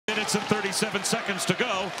Minutes and 37 seconds to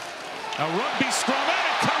go. A rugby scrum, and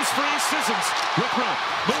it comes free. Sissons with room,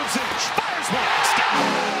 moves in, fires one, score!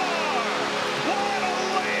 What a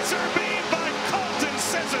laser beam by Colton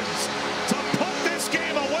Sissons to put this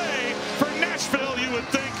game away for Nashville, you would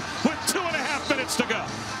think, with 2.5 minutes to go.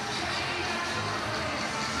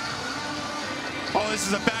 Oh, this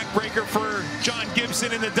is a backbreaker for John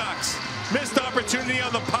Gibson and the Ducks. Missed opportunity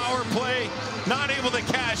on the power play, not able to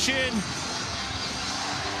cash in.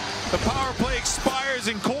 The power play expires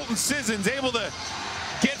and Colton Sissons able to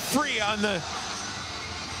get free on the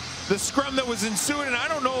scrum that was ensuing. And I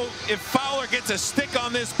don't know if Fowler gets a stick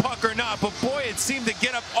on this puck or not, but boy, it seemed to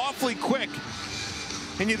get up awfully quick.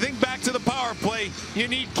 And you think back to the power play, you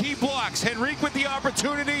need key blocks. Henrique with the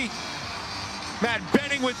opportunity. Matt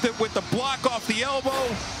Benning with the block off the elbow.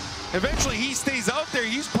 Eventually he stays out there.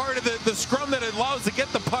 He's part of the scrum that allows to get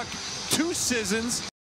the puck to Sissons.